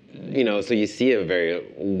know, so you see a very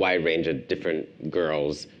wide range of different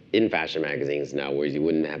girls in fashion magazines now, where you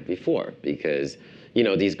wouldn't have before, because, you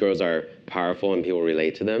know, these girls are powerful and people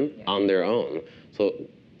relate to them on their own. So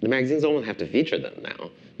the magazines don't have to feature them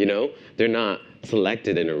now, you know? They're not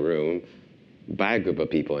selected in a room by a group of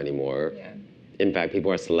people anymore. In fact,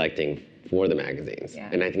 people are selecting for the magazines.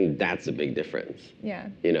 And I think that's a big difference.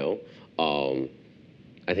 You know?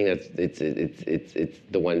 I think it's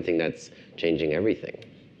the one thing that's changing everything.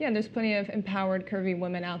 Yeah, there's plenty of empowered, curvy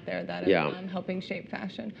women out there that are helping shape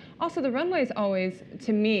fashion. Also, the runways always,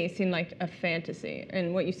 to me, seem like a fantasy.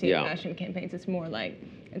 And what you see in fashion campaigns, it's more like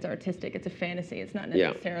it's artistic, it's a fantasy. It's not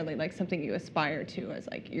necessarily like something you aspire to as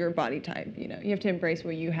like your body type, you know. You have to embrace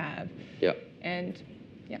what you have. Yeah. And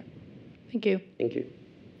yeah. Thank you. Thank you.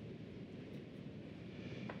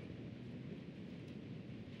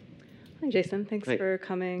 Hi, Jason. Thanks for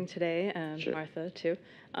coming today, and Martha, too.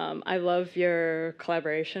 I love your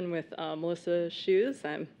collaboration with Melissa's shoes.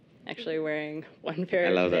 I'm actually wearing one pair.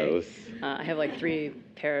 I love those. I have like 3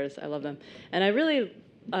 pairs. I love them. And I really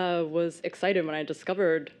was excited when I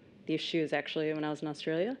discovered these shoes, actually, when I was in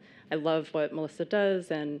Australia. I love what Melissa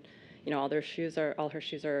does, and you know, all her shoes are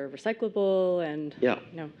recyclable, and you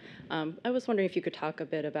know, I was wondering if you could talk a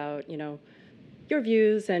bit about, you know, your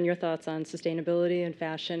views and your thoughts on sustainability and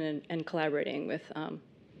fashion, and collaborating with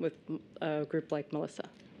a group like Melissa.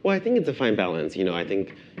 Well, I think it's a fine balance. You know, I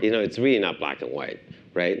think, you know, it's really not black and white,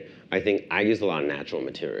 right? I think I use a lot of natural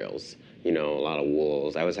materials, you know, a lot of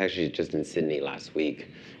wools. I was actually just in Sydney last week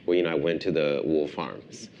where, you know, I went to the wool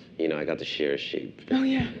farms. You know, I got to shear sheep. Oh,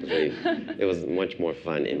 yeah. It was much more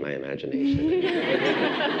fun in my imagination.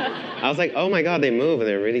 I was like, oh my God, they move and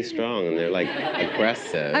they're really strong and they're like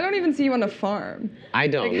aggressive. I don't even see you on a farm. I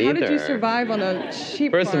don't like, either. How did you survive on a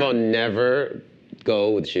sheep First farm? of all, never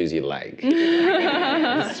go with shoes you like.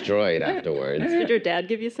 Destroyed afterwards. Did your dad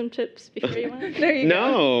give you some tips before you went? There you go.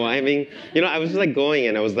 No, I mean, you know, I was just like going,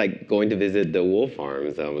 and I was like going to visit the wool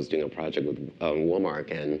farms. I was doing a project with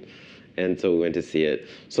Woolmark, and so we went to see it.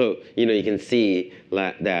 So, you know, you can see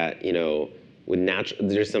that, you know, with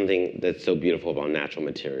there's something that's so beautiful about natural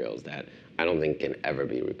materials that I don't think can ever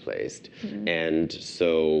be replaced. Mm-hmm. And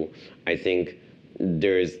so I think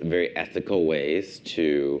there's very ethical ways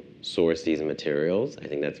to source these materials. I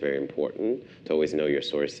think that's very important to always know your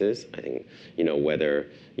sources. I think, you know, whether,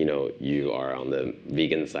 you know, you are on the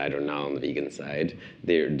vegan side or not on the vegan side,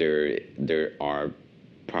 there are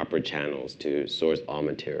proper channels to source all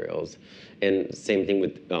materials. And same thing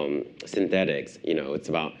with synthetics. You know, it's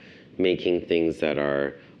about making things that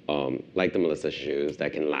are like the Melissa shoes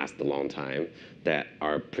that can last a long time, that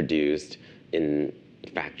are produced in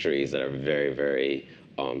factories that are very, very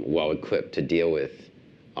well equipped to deal with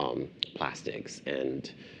plastics,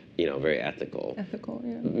 and, you know, very ethical. Ethical,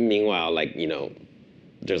 yeah. Meanwhile, like, you know,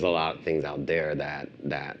 there's a lot of things out there that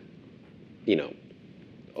you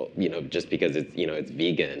know, just because it's, you know, it's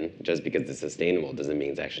vegan, just because it's sustainable, doesn't mean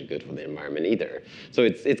it's actually good for the environment either. So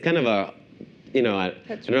it's kind of a, you know, I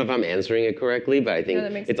don't know if I'm answering it correctly, but I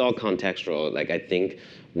think it's all contextual. Like, I think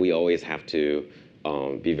we always have to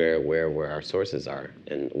be very aware of where our sources are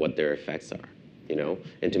and what their effects are, you know,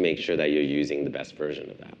 and to make sure that you're using the best version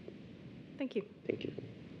of that. Thank you. Thank you.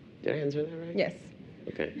 Did I answer that right? Yes.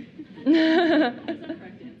 Okay.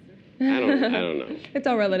 I don't know. It's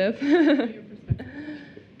all relative.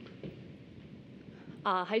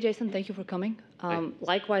 Hi, Jason. Thank you for coming.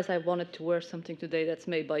 Likewise, I wanted to wear something today that's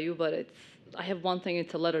made by you, but I have one thing.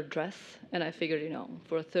 It's a leather dress, and I figured, you know,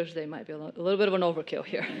 for a Thursday might be a little bit of an overkill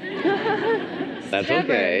here. That's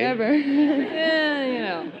okay. Never. Yeah, you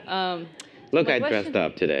know. Look, I dressed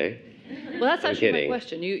up today. Well, that's actually my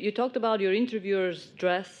question. You talked about your interviewer's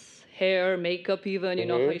dress, hair, makeup, even. You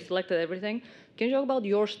know how you selected everything. Can you talk about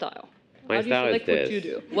your style? My style is this. How do you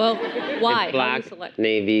select what you do? Well, why? It's black, how do you select?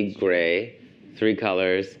 navy, gray, 3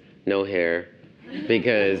 colors, no hair,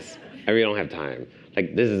 because I really don't have time.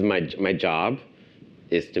 Like, this is my job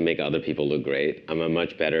is to make other people look great. I'm a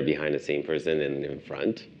much better behind the scene person than in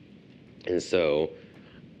front. And so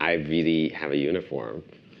I really have a uniform,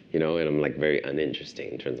 you know, and I'm like very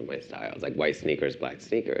uninteresting in terms of my styles. Like white sneakers, black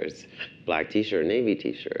t-shirt, navy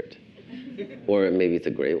t-shirt. Or maybe it's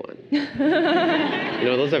a gray one. You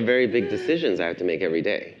know, those are very big decisions I have to make every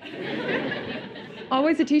day.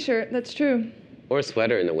 Always a t-shirt, that's true. Or a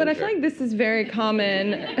sweater in the winter. But I feel like this is very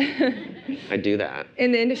common. I do that.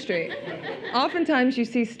 In the industry. Oftentimes you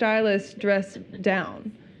see stylists dress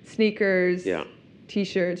down. Sneakers,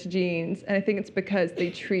 t-shirts, jeans, and I think it's because they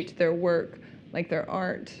treat their work like their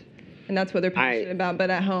art. And that's what they're passionate about, but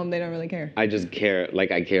at home they don't really care. I just care,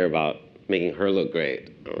 like I care about making her look great.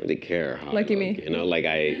 I don't really care how Lucky I look, me. You know, like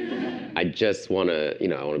I just want to, you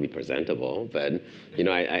know, I want to be presentable, but, you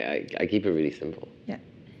know, I keep it really simple. Yeah,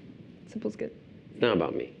 simple's good. It's not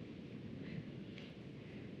about me.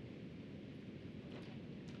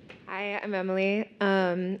 Hi, I'm Emily.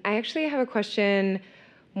 I actually have a question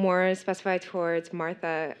more specified towards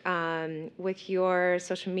Martha. With your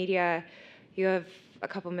social media, you have a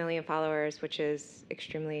couple million followers, which is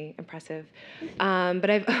extremely impressive. But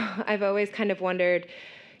I've always kind of wondered,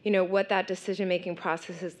 you know, what that decision-making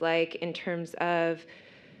process is like in terms of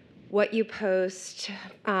what you post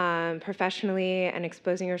professionally and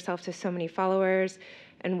exposing yourself to so many followers,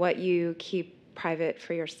 and what you keep private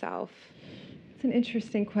for yourself. It's an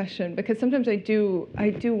interesting question because sometimes I do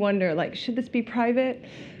wonder, like, should this be private?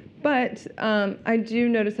 But I do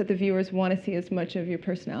notice that the viewers want to see as much of your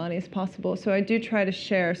personality as possible. So I do try to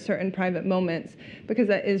share certain private moments because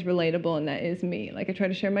that is relatable and that is me. Like I try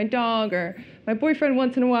to share my dog or my boyfriend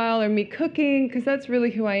once in a while or me cooking because that's really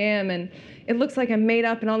who I am. And it looks like I'm made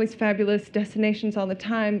up in all these fabulous destinations all the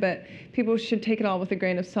time, but people should take it all with a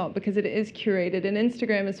grain of salt because it is curated. And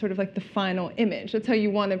Instagram is sort of like the final image. That's how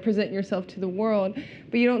you want to present yourself to the world.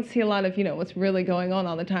 But you don't see a lot of, what's really going on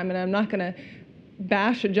all the time. And I'm not going to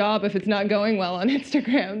bash a job if it's not going well on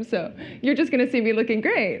Instagram. So you're just going to see me looking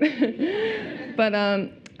great. But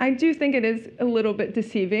I do think it is a little bit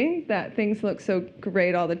deceiving that things look so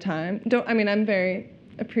great all the time. I'm very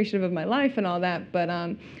appreciative of my life and all that,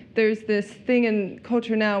 but there's this thing in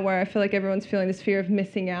culture now where I feel like everyone's feeling this fear of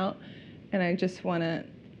missing out, and I just want to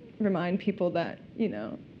remind people that,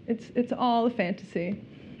 it's all a fantasy.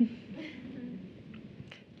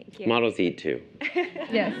 Models eat too.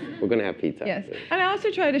 Yes. We're going to have pizza. Yes. And I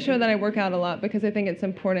also try to show that I work out a lot because I think it's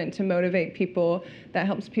important to motivate people. That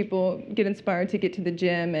helps people get inspired to get to the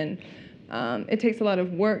gym. And it takes a lot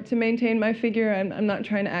of work to maintain my figure. I'm not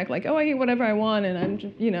trying to act like, oh, I eat whatever I want and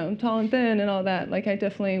I'm, tall and thin and all that. Like, I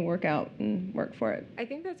definitely work out and work for it. I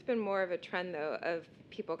think that's been more of a trend, though, of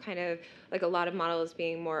people kind of, like a lot of models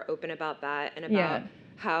being more open about that and about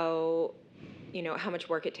how much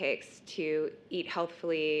work it takes to eat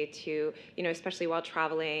healthfully, to, especially while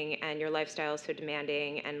traveling and your lifestyle is so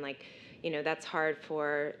demanding. And that's hard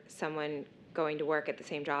for someone going to work at the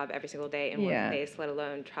same job every single day in one place, let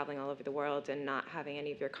alone traveling all over the world and not having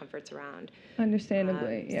any of your comforts around.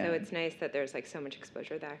 Understandably, So it's nice that there's so much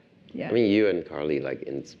exposure there. Yeah. I mean, you and Carly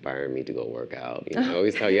inspire me to go work out. I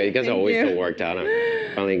always tell you guys are always so worked out.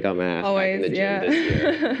 I finally got my ass back in the gym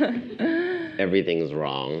this year. Everything's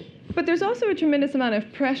wrong. But there's also a tremendous amount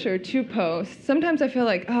of pressure to post. Sometimes I feel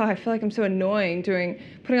like I'm so annoying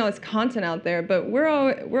putting all this content out there. But we're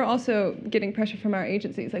also getting pressure from our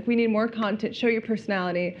agencies. Like, we need more content, show your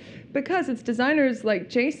personality, because it's designers like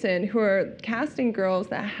Jason who are casting girls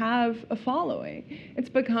that have a following. It's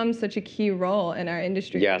become such a key role in our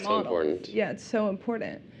industry. Yeah, so important. Yeah, it's so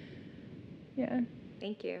important. Yeah.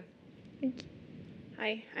 Thank you. Thank you.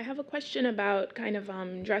 Hi, I have a question about kind of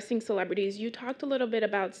dressing celebrities. You talked a little bit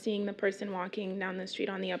about seeing the person walking down the street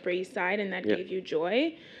on the Upper East Side and that gave you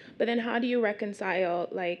joy. But then how do you reconcile,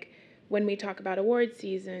 when we talk about award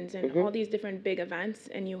seasons and all these different big events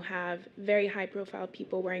and you have very high profile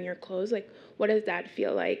people wearing your clothes, what does that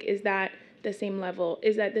feel like? Is that the same level?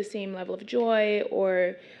 Is that the same level of joy,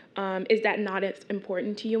 or is that not as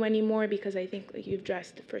important to you anymore? Because I think you've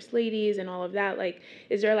dressed first ladies and all of that.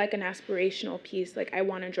 Is there an aspirational piece? I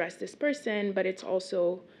want to dress this person, but it's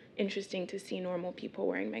also interesting to see normal people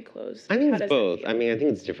wearing my clothes. I think it's both. I think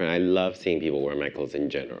it's different. I love seeing people wear my clothes in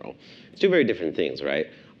general. It's two very different things, right?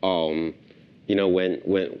 When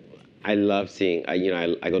I love seeing,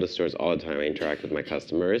 I go to stores all the time. I interact with my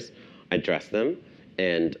customers. I dress them,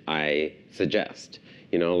 and I suggest.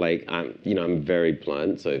 I'm very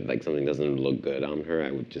blunt, so if something doesn't look good on her,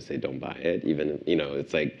 I would just say don't buy it. Even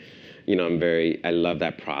it's I love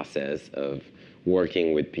that process of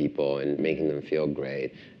working with people and making them feel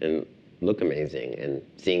great and look amazing, and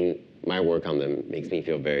seeing my work on them makes me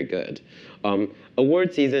feel very good.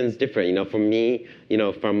 Award season is different. For me,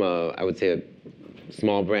 from I would say a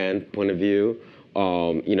small brand point of view,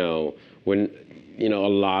 when a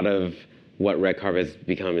lot of what red carpet has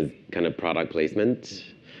become is kind of product placement,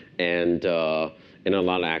 and a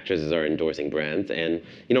lot of actresses are endorsing brands. And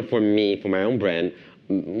for me, for my own brand,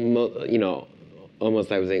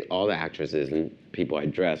 almost I would say all the actresses and people I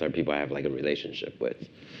dress are people I have a relationship with.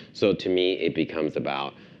 So to me, it becomes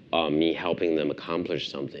about me helping them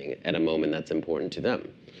accomplish something at a moment that's important to them.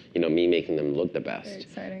 Me making them look the best. Very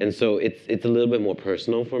exciting. And so it's a little bit more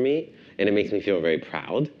personal for me, and it makes me feel very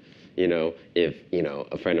proud. If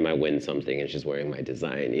a friend of mine wins something and she's wearing my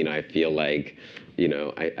design, I feel like,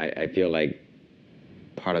 I feel like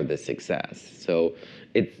part of the success. So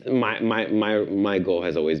it's my goal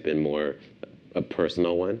has always been more a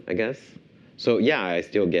personal one, I guess. So yeah, I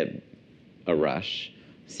still get a rush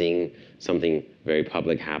seeing something very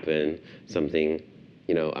public happen, something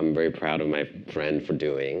I'm very proud of my friend for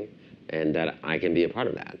doing, and that I can be a part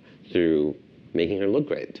of that through making her look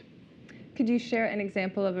great. Could you share an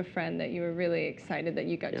example of a friend that you were really excited that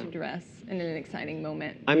you got to dress in an exciting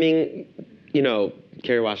moment?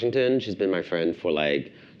 Kerry Washington, she's been my friend for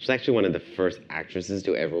she's actually one of the first actresses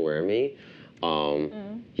to ever wear me.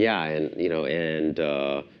 Yeah, and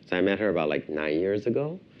so I met her about 9 years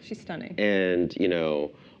ago. She's stunning. And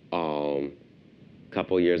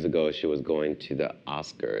couple years ago, she was going to the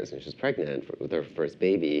Oscars, and she was pregnant with her first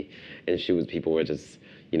baby, and people were just,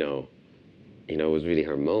 it was really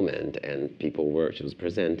her moment, and she was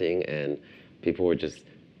presenting, and people were just,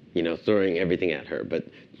 throwing everything at her. But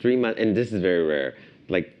 3 months, and this is very rare,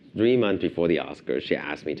 like 3 months before the Oscars, she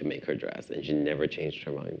asked me to make her dress, and she never changed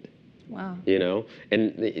her mind. Wow.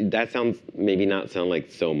 And that maybe not sound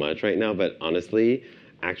like so much right now, but honestly,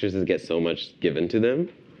 actresses get so much given to them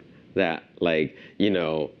that, like,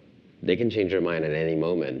 they can change their mind at any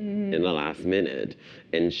moment in the last minute.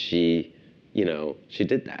 And she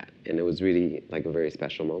did that. And it was really like a very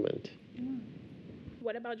special moment.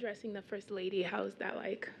 What about dressing the First Lady? How is that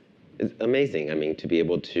like? It's amazing. I mean, to be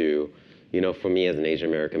able to, for me as an Asian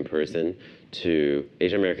American person,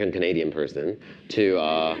 Asian American Canadian person, to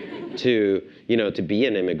be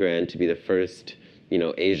an immigrant, to be the first,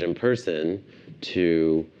 Asian person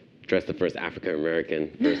to dress the first African American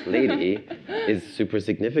First Lady is super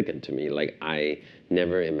significant to me. Like, I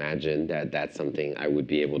never imagined that that's something I would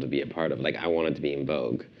be able to be a part of. Like, I wanted to be in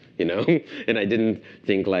Vogue, and I didn't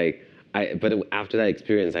think but after that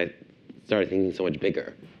experience, I started thinking so much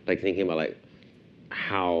bigger. Like, thinking about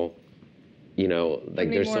how, like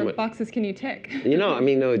there's so much. How many more boxes can you tick? No,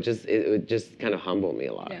 it just kind of humbled me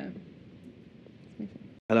a lot. Yeah.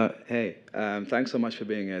 Hello, hey, thanks so much for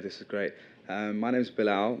being here. This is great. My name's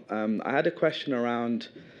Bilal. I had a question around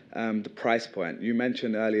the price point. You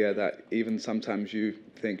mentioned earlier that even sometimes you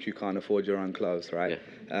think you can't afford your own clothes, right?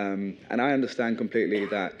 Yeah. And I understand completely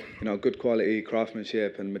that good quality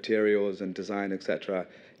craftsmanship and materials and design, etc.,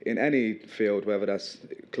 in any field, whether that's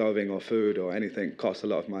clothing or food or anything, costs a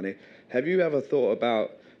lot of money. Have you ever thought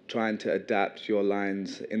about trying to adapt your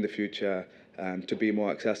lines in the future to be more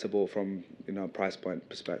accessible from price point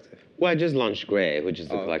perspective? Well, I just launched Gray, which is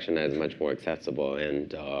a collection that is much more accessible, and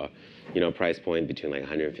price point between like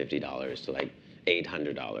 $150 to like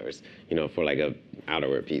 $800, for like a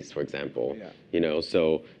outerwear piece, for example. Yeah.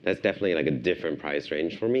 So that's definitely like a different price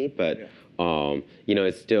range for me, but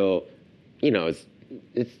it's still,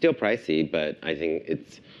 it's still pricey, but I think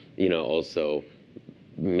it's also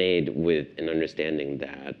made with an understanding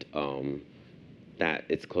that that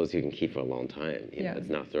it's clothes you can keep for a long time. It's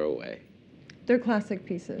not throwaway. They're classic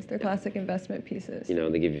pieces. They're classic investment pieces.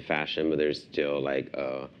 They give you fashion, but there's still like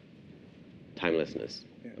timelessness.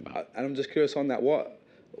 Yeah. And I'm just curious on that.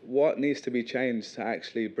 What needs to be changed to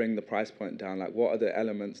actually bring the price point down? Like, what are the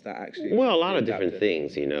elements that actually? Well, a lot of different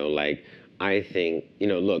things. Like, I think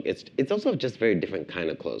look, it's also just very different kind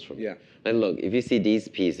of clothes for me. Yeah. Like, look, if you see these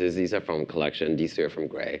pieces, these are from collection. These are from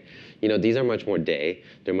Gray. These are much more day.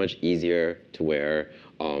 They're much easier to wear.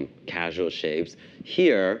 Casual shapes.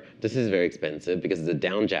 Here, this is very expensive because it's a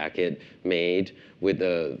down jacket made with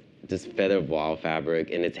this feather voile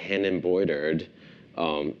fabric, and it's hand embroidered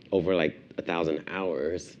over like 1,000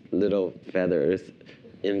 hours. Little feathers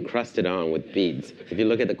encrusted on with beads. If you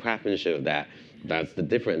look at the craftsmanship of that, that's the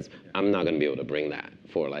difference. I'm not going to be able to bring that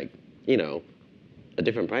for like a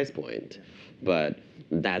different price point, but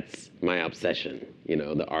that's my obsession.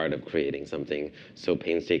 The art of creating something so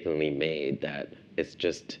painstakingly made that it's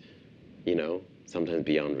just, sometimes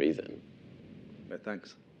beyond reason. Right,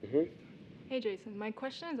 thanks. Mm-hmm. Hey, Jason. My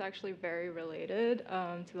question is actually very related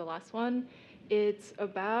to the last one. It's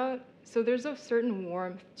about, so there's a certain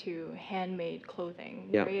warmth to handmade clothing,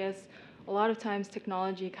 whereas a lot of times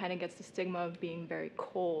technology kind of gets the stigma of being very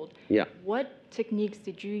cold. Yeah. What techniques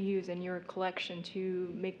did you use in your collection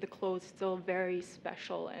to make the clothes still very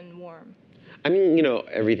special and warm? I mean,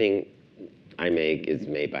 everything I make is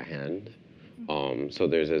made by hand. So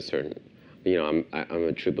there's a certain, I'm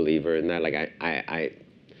a true believer in that. Like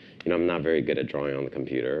I'm not very good at drawing on the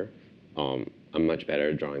computer. I'm much better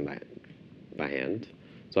at drawing by hand.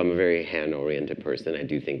 So I'm a very hand-oriented person. I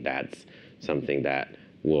do think that's something that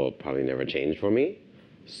will probably never change for me.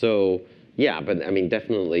 So yeah, but I mean,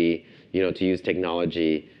 definitely, to use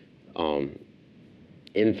technology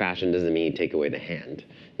in fashion doesn't mean you take away the hand.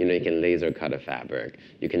 You can laser cut a fabric.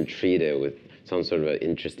 You can treat it with some sort of an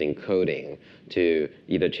interesting coating to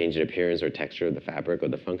either change the appearance or texture of the fabric or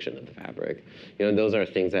the function of the fabric. Those are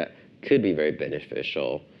things that could be very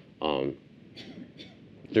beneficial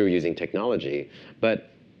through using technology.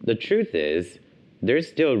 But the truth is, there's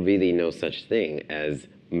still really no such thing as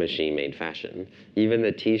machine-made fashion. Even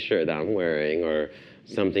the T-shirt that I'm wearing or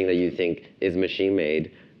something that you think is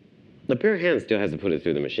machine-made, the pair of hands still has to put it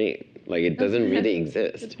through the machine. Like, it doesn't really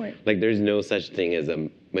exist. Good point. Like, there's no such thing as a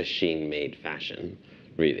machine-made fashion,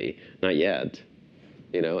 really. Not yet.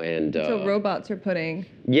 And so robots are putting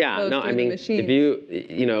I mean, machines. if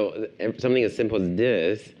you something as simple as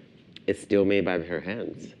this, it's still made by her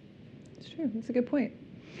hands. It's true. That's a good point.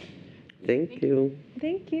 Thank you.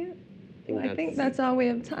 Thank you. I think that's all we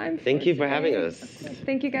have time for. Thank you for today. having us.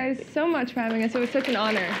 Thank you guys so much for having us. It was such an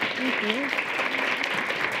honor. Thank you.